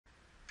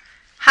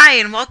Hi,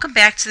 and welcome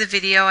back to the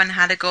video on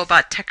how to go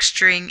about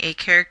texturing a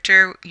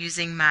character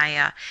using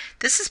Maya.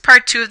 This is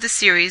part 2 of the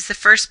series. The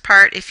first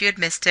part, if you had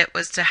missed it,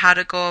 was to how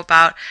to go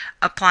about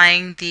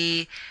applying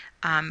the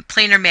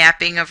planar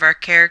mapping of our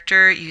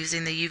character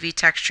using the UV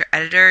texture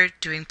editor,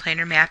 doing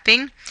planar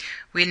mapping.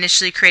 We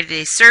initially created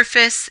a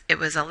surface, it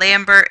was a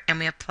Lambert, and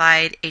we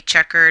applied a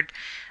checkered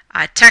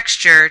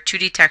texture,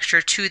 2D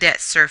texture, to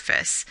that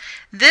surface.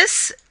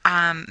 This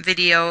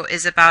video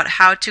is about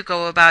how to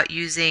go about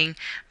using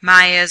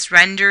Maya's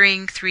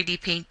rendering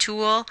 3D paint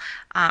tool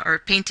or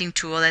painting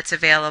tool that's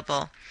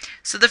available.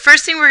 So the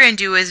first thing we're going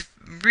to do is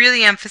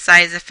really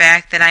emphasize the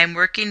fact that I'm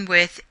working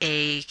with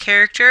a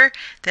character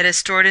that is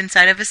stored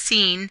inside of a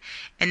scene,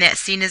 and that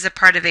scene is a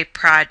part of a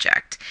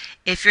project.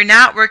 If you're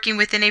not working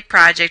within a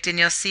project, and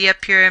you'll see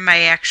up here in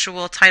my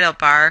actual title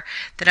bar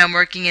that I'm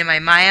working in my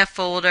Maya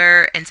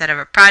folder inside of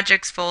a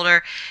projects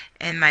folder,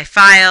 and my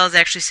files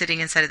actually sitting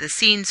inside of the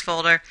scenes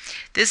folder.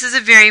 This is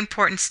a very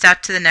important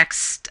step to the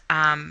next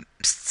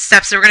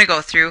steps that we're going to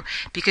go through,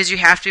 because you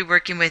have to be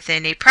working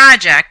within a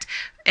project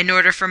in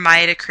order for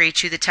Maya to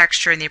create you the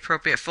texture and the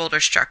appropriate folder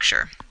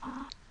structure.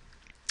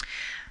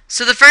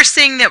 So the first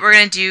thing that we're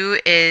going to do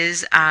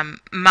is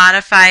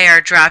modify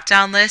our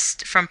drop-down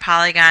list from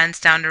polygons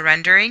down to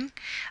rendering.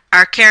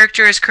 Our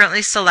character is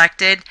currently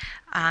selected,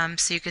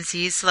 so you can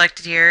see he's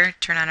selected here.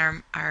 Turn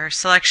on our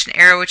selection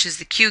arrow, which is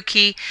the Q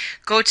key.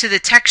 Go to the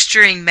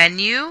texturing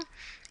menu,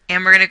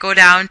 and we're going to go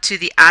down to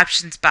the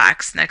options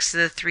box next to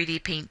the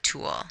 3D paint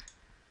tool.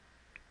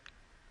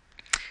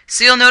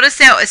 So you'll notice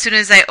that as soon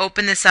as I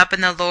open this up in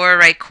the lower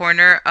right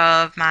corner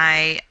of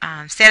my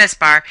status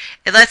bar,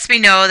 it lets me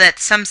know that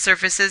some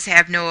surfaces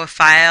have no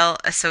file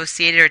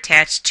associated or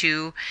attached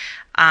to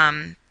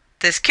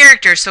this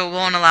character, so it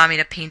won't allow me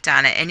to paint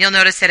on it. And you'll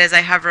notice that as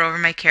I hover over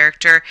my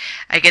character,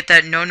 I get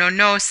the no, no,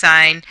 no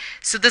sign.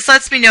 So this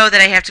lets me know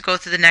that I have to go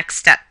through the next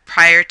step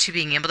prior to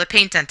being able to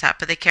paint on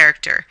top of the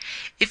character.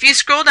 If you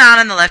scroll down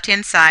on the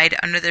left-hand side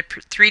under the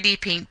 3D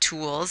paint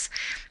tools,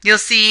 you'll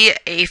see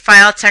a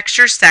file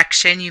texture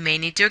section. You may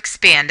need to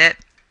expand it.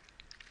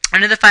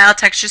 Under the File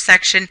Texture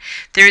section,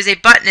 there is a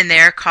button in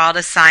there called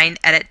Assign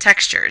Edit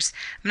Textures.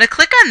 I'm going to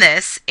click on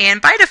this,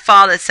 and by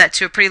default it's set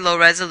to a pretty low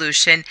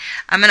resolution.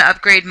 I'm going to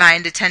upgrade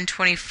mine to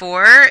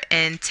 1024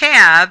 in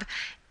Tab,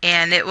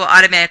 and it will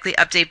automatically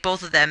update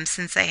both of them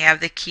since I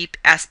have the Keep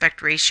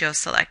Aspect Ratio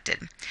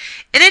selected.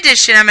 In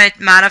addition, I'm going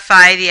to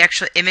modify the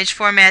actual image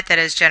format that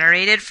is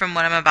generated from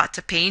what I'm about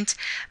to paint.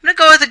 I'm going to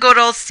go with a good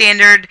old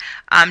standard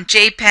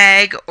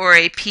JPEG or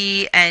a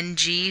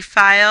PNG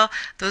file.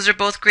 Those are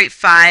both great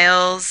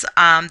files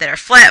that are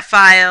flat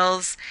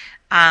files.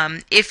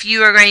 If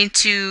you are going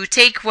to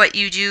take what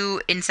you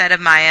do inside of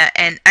Maya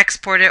and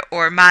export it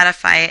or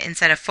modify it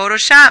inside of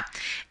Photoshop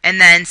and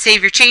then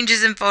save your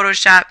changes in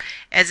Photoshop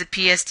as a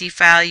PSD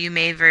file, you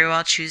may very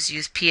well choose to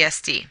use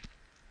PSD.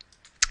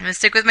 I'm going to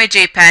stick with my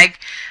JPEG,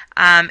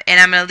 and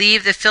I'm going to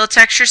leave the Fill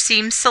Texture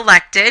Seam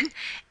selected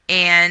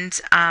and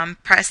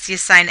press the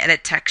Assign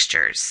Edit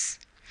Textures.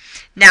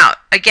 Now,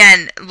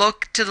 again,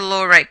 look to the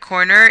lower right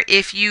corner.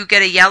 If you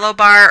get a yellow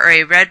bar or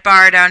a red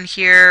bar down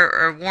here,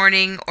 or a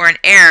warning or an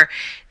error,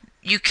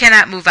 you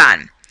cannot move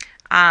on.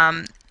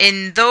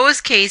 In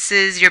those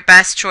cases, your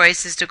best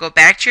choice is to go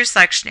back to your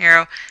selection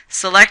arrow,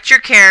 select your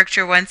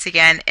character once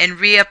again, and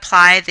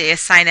reapply the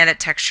Assign Edit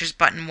Textures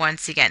button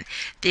once again.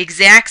 The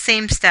exact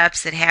same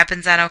steps that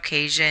happens on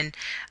occasion,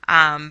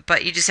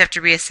 but you just have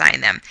to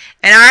reassign them.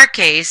 In our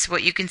case,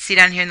 what you can see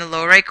down here in the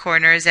lower right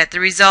corner is that the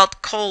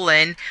result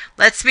colon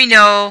lets me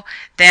know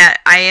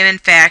that I am in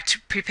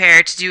fact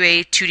prepared to do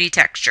a 2D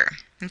texture.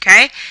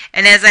 Okay?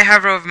 And as I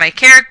hover over my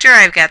character,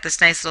 I've got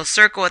this nice little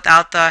circle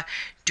without the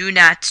do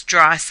not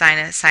draw a sign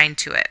assigned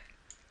to it.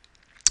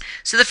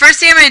 So the first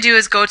thing I'm going to do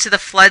is go to the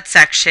flood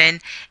section,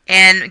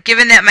 and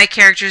given that my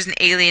character is an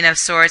alien of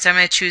sorts, I'm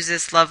going to choose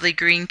this lovely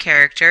green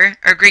character,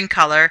 or green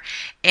color,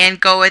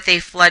 and go with a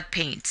flood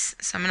paint.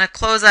 So I'm going to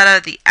close out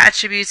of the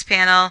attributes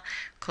panel,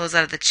 close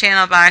out of the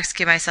channel box,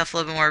 give myself a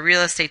little bit more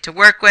real estate to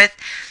work with.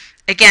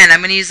 Again, I'm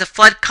going to use the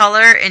flood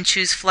color and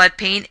choose flood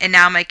paint, and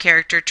now my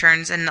character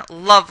turns in a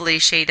lovely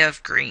shade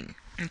of green.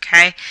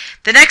 Okay.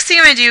 The next thing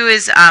I'm going to do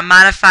is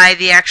modify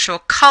the actual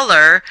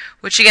color,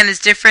 which again is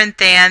different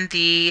than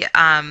the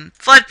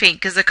flood paint,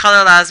 because the color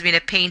allows me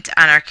to paint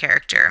on our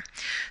character.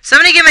 So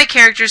I'm going to give my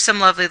character some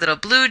lovely little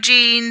blue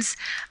jeans,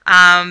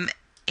 and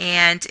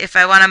if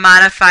I want to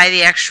modify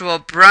the actual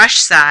brush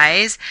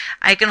size,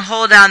 I can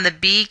hold down the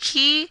B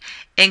key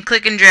and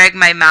click and drag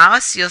my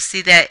mouse. You'll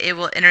see that it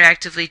will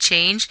interactively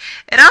change.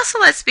 It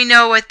also lets me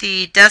know what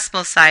the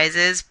decimal size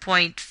is.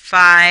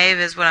 0.5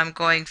 is what I'm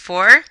going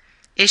for.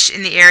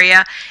 In the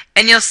area,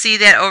 and you'll see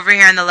that over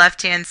here on the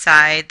left hand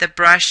side the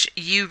brush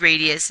U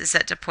radius is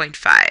set to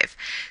 0.5.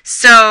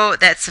 So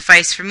that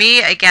suffices for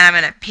me. Again,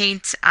 I'm going to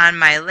paint on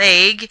my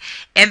leg,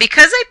 and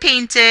because I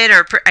painted,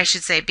 or I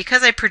should say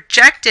because I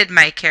projected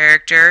my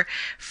character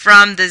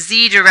from the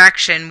Z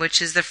direction,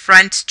 which is the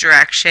front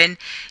direction,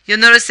 you'll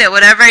notice that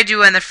whatever I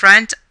do on the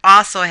front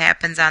also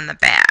happens on the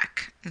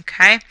back.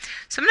 Okay,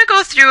 so I'm going to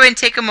go through and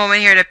take a moment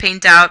here to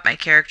paint out my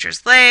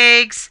character's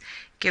legs,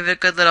 Give it a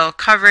good little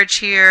coverage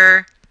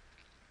here.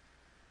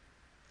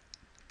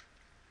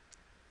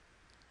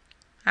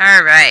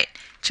 Alright,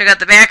 check out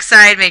the back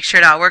side, make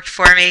sure it all worked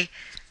for me.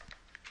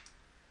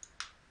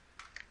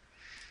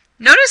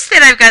 Notice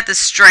that I've got the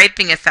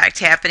striping effect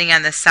happening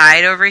on the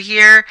side over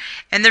here,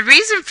 and the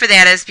reason for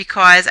that is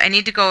because I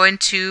need to go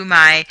into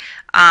my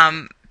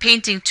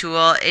painting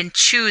tool and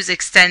choose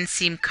Extend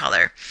Seam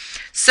Color.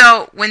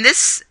 So when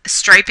this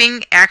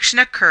striping action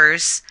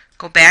occurs,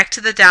 go back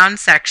to the down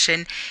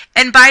section,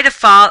 and by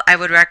default I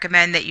would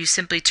recommend that you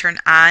simply turn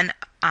on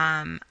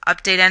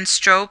Update on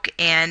Stroke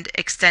and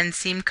Extend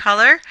Seam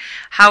Color.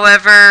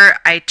 However,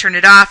 I turned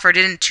it off or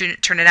didn't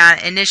turn it on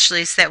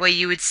initially, so that way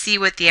you would see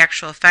what the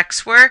actual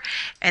effects were,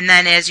 and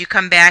then as you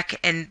come back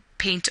and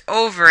paint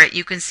over it,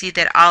 you can see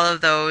that all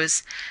of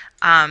those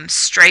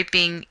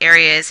striping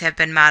areas have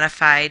been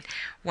modified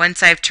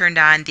once I've turned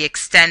on the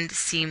Extend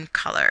Seam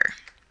Color.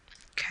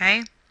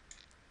 Okay.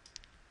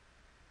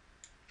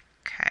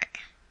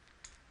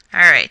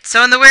 Alright,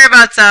 so in the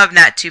whereabouts of,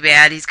 not too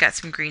bad. He's got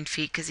some green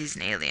feet because he's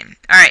an alien.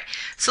 Alright,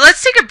 so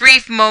let's take a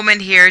brief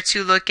moment here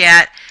to look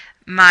at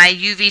my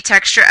UV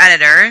texture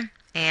editor.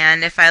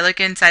 And if I look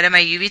inside of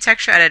my UV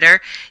texture editor,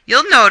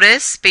 you'll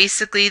notice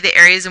basically the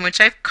areas in which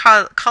I've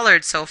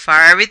colored so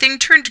far. Everything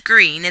turned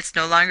green. It's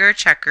no longer a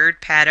checkered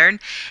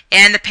pattern.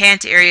 And the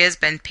pant area has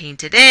been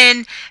painted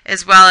in,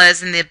 as well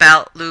as in the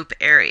belt loop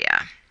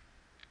area.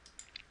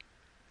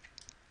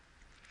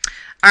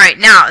 Alright,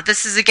 now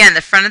this is again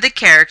the front of the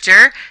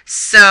character,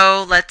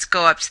 so let's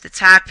go up to the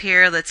top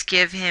here. Let's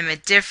give him a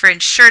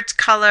different shirt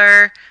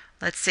color.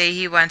 Let's say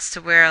he wants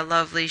to wear a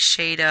lovely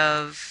shade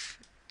of,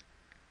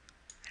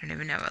 I don't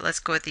even know, let's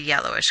go with the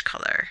yellowish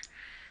color.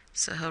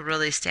 So he'll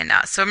really stand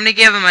out. So I'm going to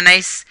give him a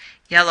nice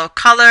yellow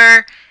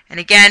color. And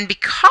again,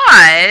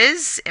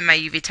 because in my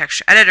UV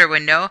texture editor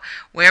window,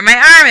 where my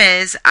arm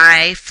is,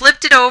 I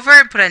flipped it over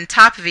and put it on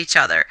top of each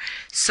other.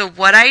 So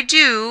what I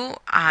do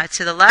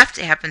to the left,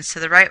 it happens to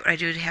the right. What I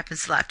do, it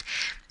happens to the left.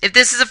 If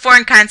this is a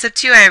foreign concept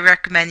to you, I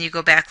recommend you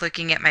go back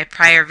looking at my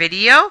prior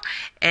video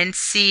and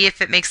see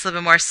if it makes a little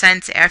bit more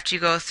sense after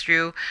you go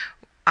through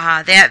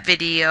that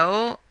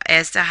video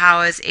as to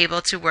how it's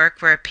able to work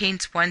where it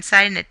paints one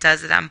side and it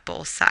does it on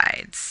both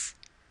sides.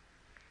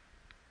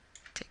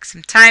 Take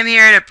some time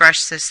here to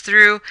brush this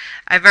through.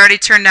 I've already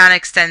turned on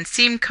Extend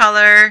Seam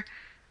Color,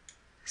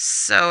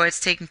 so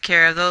it's taking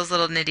care of those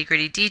little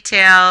nitty-gritty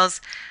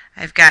details.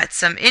 I've got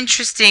some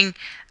interesting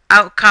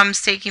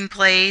outcomes taking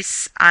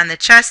place on the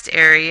chest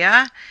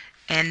area.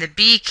 And the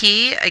B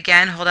key,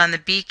 again, hold on the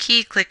B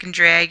key, click and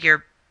drag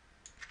your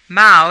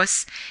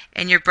mouse,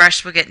 and your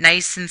brush will get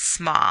nice and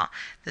small.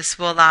 This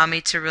will allow me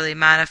to really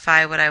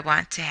modify what I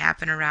want to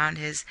happen around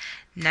his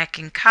neck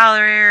and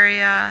collar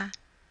area.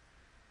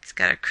 He's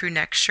got a crew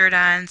neck shirt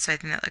on, so I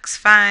think that looks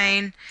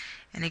fine.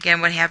 And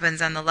again, what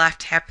happens on the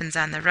left happens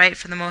on the right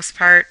for the most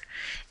part,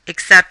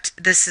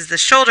 except this is the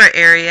shoulder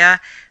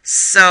area.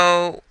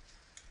 So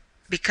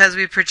because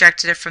we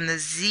projected it from the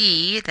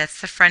Z,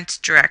 that's the front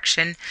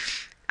direction,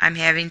 I'm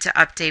having to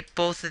update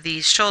both of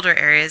these shoulder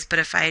areas, but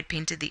if I had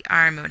painted the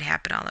arm, it would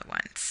happen all at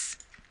once.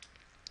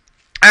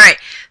 Alright,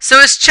 so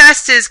his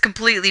chest is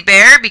completely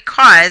bare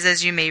because,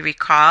 as you may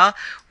recall,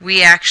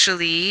 we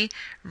actually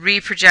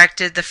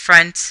reprojected the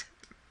front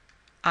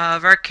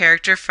of our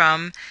character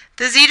from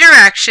the Z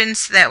direction,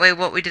 so that way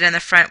what we did on the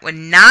front would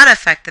not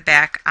affect the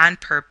back on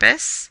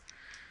purpose.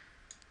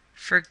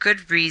 For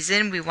good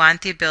reason. We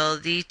want the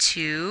ability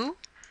to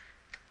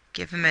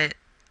give him a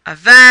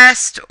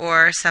vest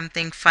or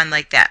something fun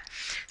like that.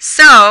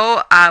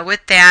 So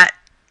with that,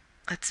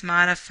 let's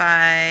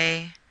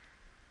modify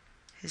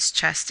his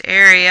chest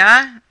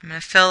area. I'm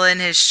going to fill in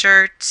his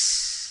shirt.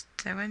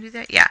 Did I want to do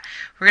that? Yeah.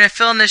 We're going to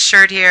fill in this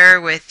shirt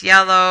here with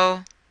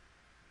yellow.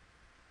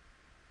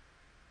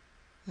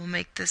 We'll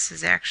make this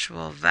his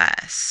actual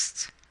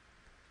vest.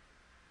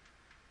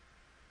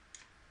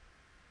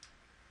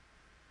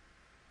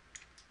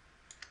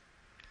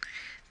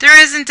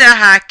 There isn't a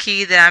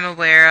hotkey that I'm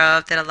aware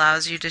of that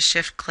allows you to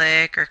shift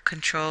click or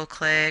control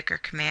click or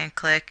command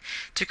click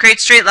to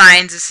create straight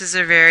lines. This is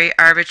a very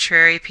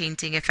arbitrary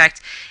painting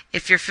effect.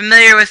 If you're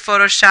familiar with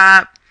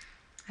Photoshop,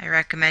 I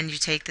recommend you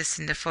take this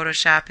into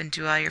Photoshop and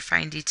do all your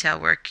fine detail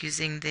work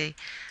using the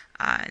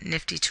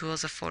nifty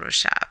tools of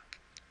Photoshop.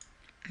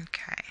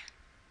 Okay.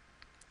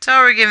 So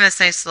we're giving this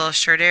nice little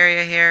shirt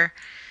area here.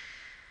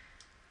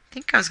 I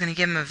think I was going to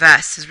give him a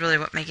vest is really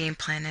what my game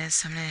plan is.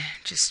 So I'm going to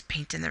just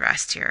paint in the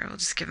rest here. We'll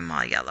just give him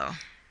all yellow.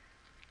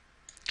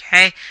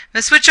 Okay. I'm going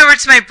to switch over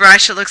to my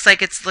brush. It looks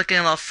like it's looking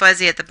a little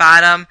fuzzy at the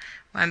bottom.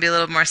 I want to be a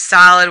little more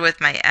solid with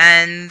my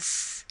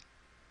ends.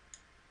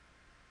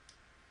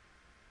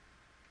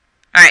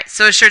 Alright,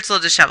 so his shirt's a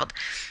little disheveled.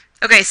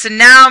 Okay, so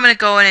now I'm going to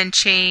go in and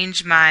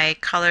change my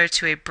color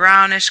to a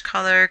brownish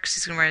color because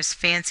he's going to wear his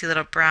fancy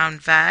little brown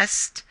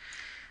vest.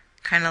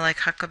 Kind of like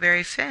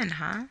Huckleberry Finn,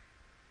 huh?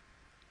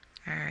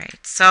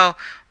 Alright, so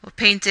we'll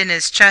paint in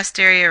his chest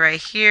area right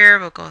here.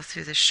 We'll go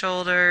through the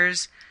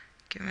shoulders.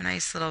 Give him a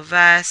nice little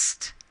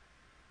vest.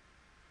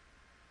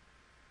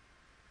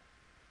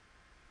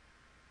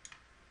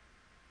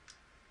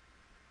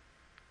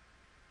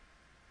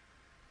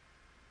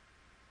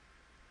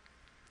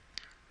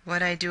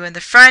 what I do in the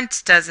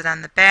front does it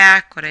on the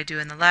back. What I do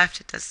in the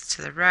left, it does it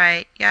to the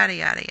right. Yada,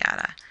 yada,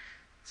 yada.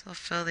 So I'll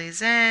fill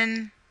these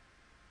in.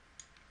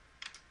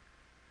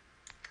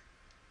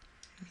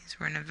 He's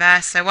wearing a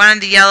vest. I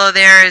wanted the yellow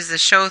there as the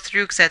show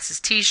through because that's his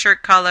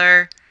t-shirt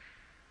color.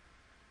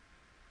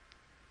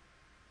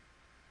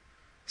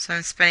 So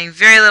I'm spending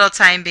very little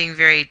time being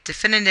very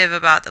definitive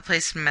about the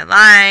placement of my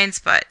lines,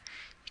 but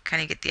you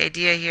kind of get the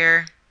idea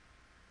here.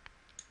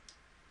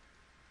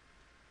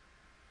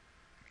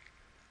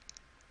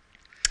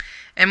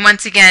 And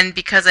once again,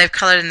 because I've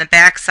colored in the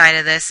back side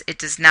of this, it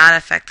does not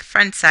affect the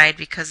front side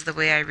because of the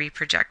way I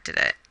reprojected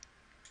it.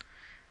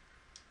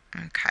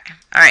 Okay,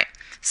 alright.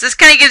 So this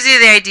kind of gives you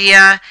the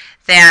idea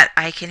that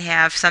I can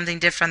have something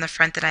different on the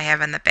front than I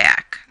have on the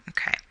back.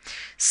 Okay,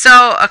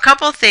 so a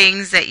couple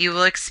things that you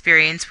will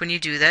experience when you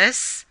do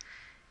this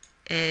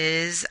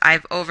is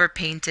I've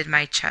overpainted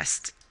my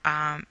chest,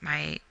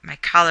 my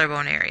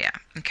collarbone area.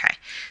 Okay,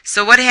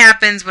 so what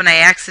happens when I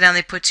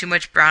accidentally put too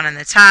much brown on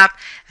the top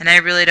and I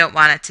really don't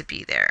want it to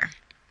be there?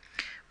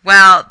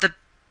 Well, the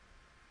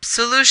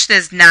solution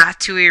is not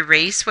to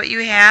erase what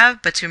you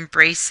have, but to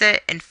embrace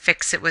it and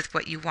fix it with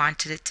what you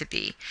wanted it to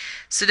be.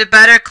 So to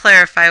better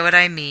clarify what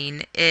I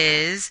mean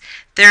is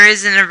there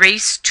is an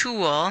erase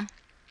tool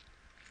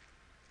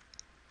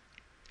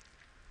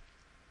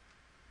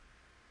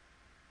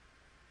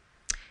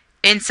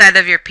inside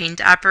of your paint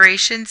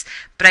operations,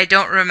 but I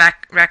don't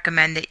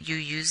recommend that you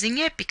using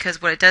it because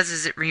what it does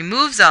is it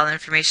removes all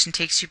information,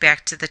 takes you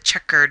back to the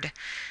checkered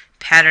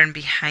pattern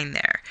behind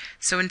there.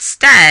 So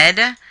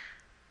instead,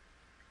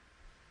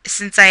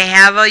 since I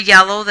have a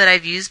yellow that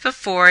I've used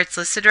before, it's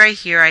listed right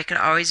here. I could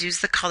always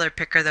use the color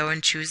picker though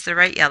and choose the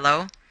right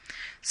yellow.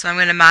 So I'm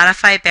going to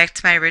modify it back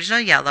to my original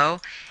yellow,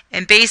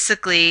 and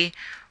basically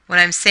what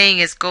I'm saying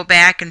is go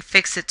back and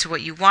fix it to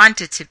what you want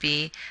it to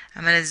be.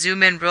 I'm going to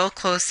zoom in real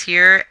close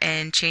here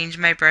and change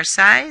my brush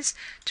size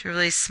to a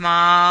really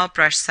small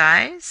brush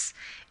size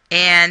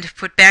and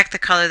put back the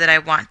color that I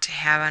want to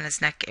have on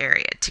his neck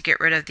area to get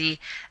rid of the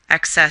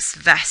excess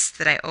vest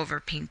that I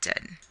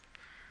overpainted.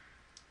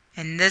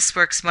 And this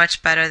works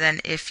much better than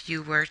if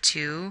you were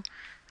to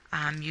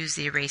use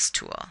the erase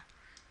tool.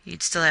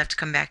 You'd still have to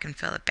come back and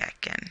fill it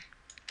back in.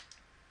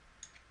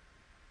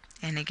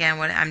 And again,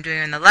 what I'm doing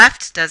on the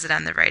left does it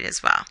on the right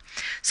as well.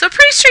 So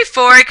pretty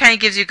straightforward, kind of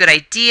gives you a good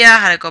idea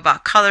how to go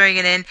about coloring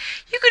it in.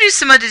 You could do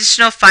some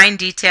additional fine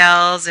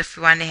details if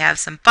we wanted to have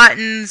some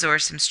buttons or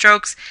some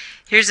strokes.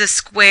 Here's a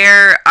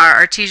square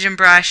artesian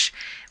brush.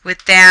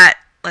 With that,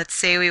 let's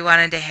say we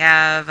wanted to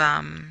have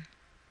a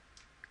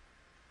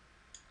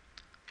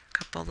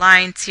couple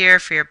lines here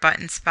for your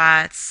button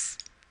spots.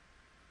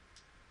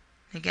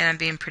 Again, I'm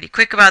being pretty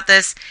quick about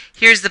this.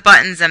 Here's the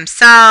buttons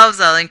themselves.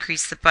 I'll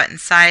increase the button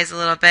size a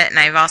little bit, and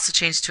I've also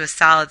changed to a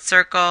solid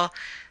circle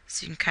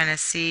so you can kind of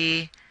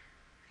see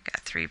I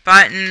got 3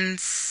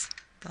 buttons.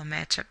 They'll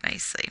match up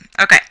nicely.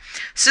 Okay,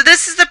 so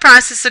this is the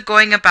process of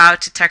going about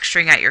to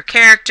texturing out your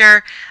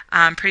character.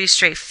 Pretty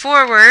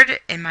straightforward,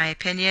 in my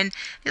opinion.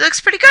 It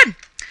looks pretty good.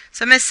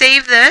 So I'm going to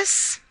save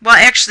this. Well,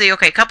 actually,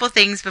 okay, a couple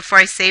things before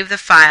I save the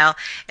file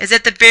is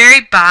at the very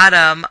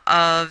bottom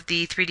of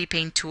the 3D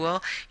Paint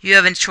tool, you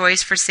have a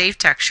choice for Save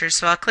Textures,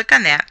 so I'll click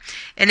on that,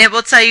 and it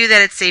will tell you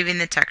that it's saving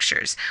the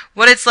textures.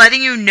 What it's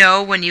letting you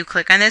know when you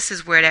click on this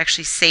is where it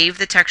actually saved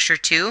the texture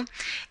to,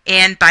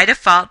 and by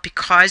default,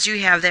 because you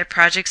have that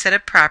project set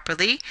up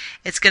properly,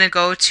 it's going to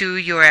go to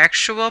your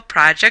actual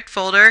project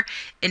folder,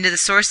 into the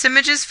Source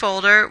Images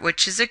folder,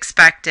 which is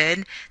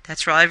expected.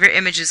 That's where all of your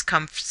images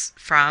come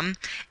from.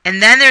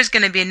 And then there's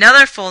going to be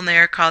another folder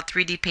there called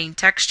 3D Paint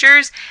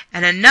Textures,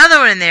 and another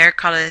one in there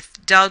called a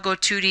Delgo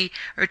 2D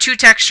or 2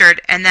 Textured,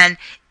 and then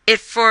it,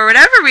 for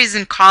whatever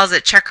reason, calls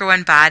it Checker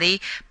 1 Body,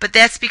 but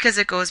that's because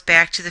it goes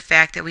back to the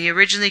fact that we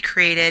originally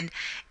created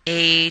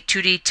a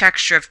 2D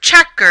texture of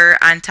checker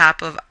on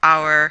top of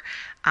our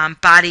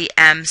body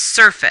M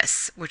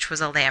surface, which was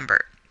a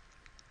Lambert.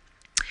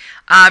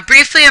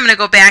 Briefly, I'm going to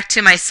go back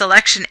to my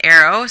selection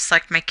arrow,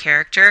 select my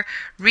character,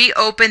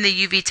 reopen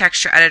the UV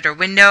texture editor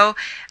window.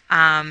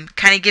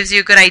 Kind of gives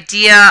you a good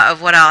idea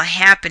of what all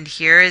happened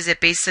here. Is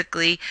it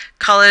basically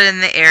colored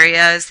in the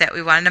areas that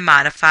we wanted to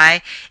modify.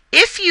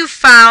 If you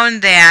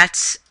found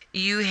that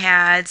you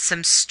had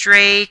some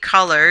stray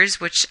colors,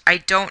 which I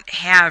don't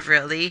have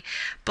really,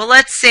 but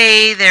let's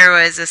say there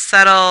was a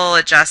subtle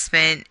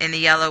adjustment and the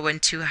yellow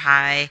went too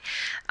high,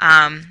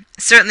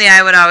 certainly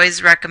I would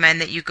always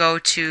recommend that you go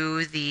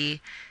to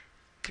the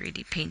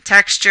 3D Paint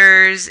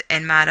Textures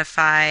and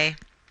modify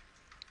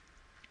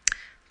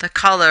the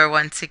color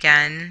once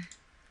again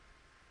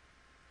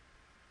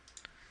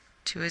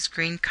to his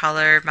green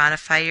color,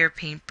 modify your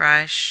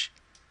paintbrush,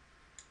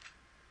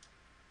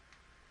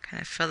 kind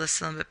of fill this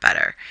a little bit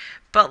better.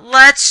 But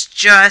let's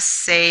just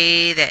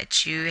say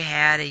that you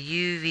had a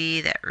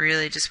UV that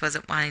really just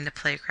wasn't wanting to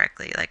play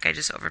correctly, like I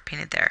just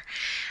overpainted there.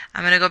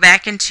 I'm going to go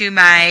back into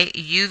my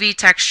UV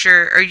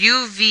texture or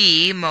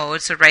UV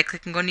mode, so right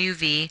click and go to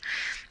UV.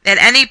 At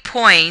any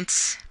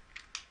point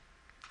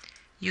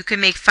You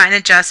can make fine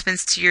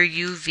adjustments to your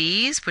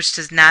UVs, which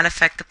does not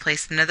affect the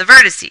placement of the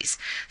vertices.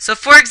 So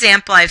for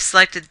example, I've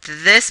selected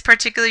this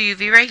particular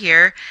UV right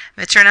here.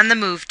 I'm going to turn on the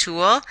Move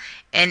tool,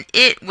 and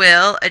it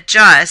will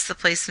adjust the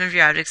placement of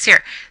your objects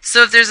here.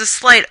 So if there's a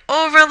slight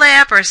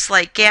overlap or a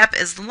slight gap,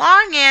 as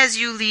long as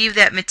you leave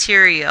that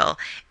material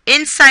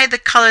inside the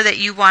color that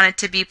you want it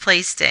to be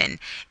placed in,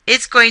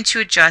 it's going to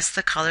adjust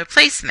the color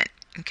placement.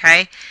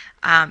 Okay?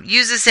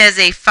 Use this as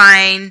a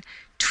fine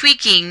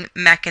tweaking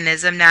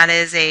mechanism, not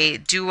as a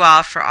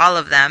do-all for all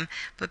of them,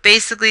 but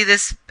basically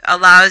this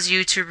allows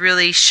you to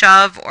really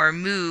shove or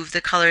move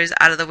the colors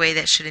out of the way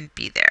that shouldn't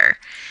be there.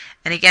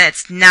 And again,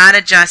 it's not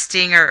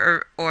adjusting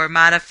or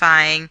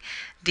modifying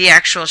the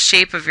actual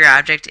shape of your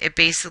object. It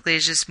basically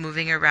is just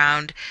moving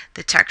around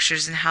the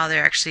textures and how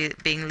they're actually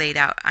being laid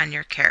out on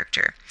your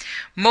character.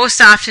 Most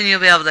often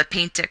you'll be able to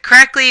paint it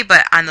correctly,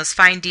 but on those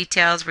fine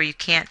details where you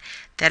can't,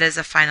 that is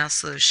a final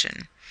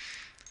solution.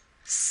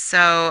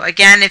 So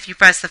again, if you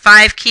press the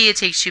 5 key, it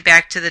takes you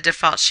back to the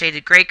default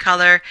shaded gray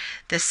color.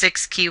 The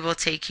 6 key will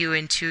take you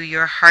into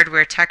your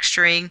hardware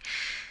texturing.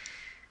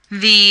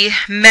 The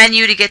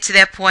menu to get to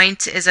that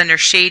point is under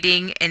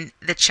shading, and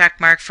the check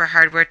mark for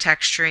hardware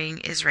texturing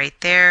is right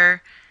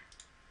there.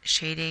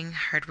 Shading,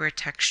 hardware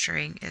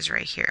texturing is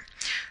right here.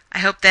 I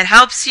hope that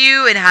helps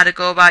you in how to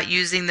go about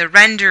using the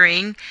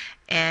rendering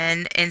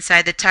and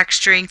inside the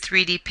texturing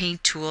 3D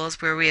paint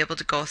tools where we're able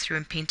to go through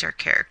and paint our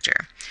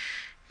character.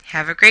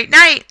 Have a great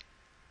night.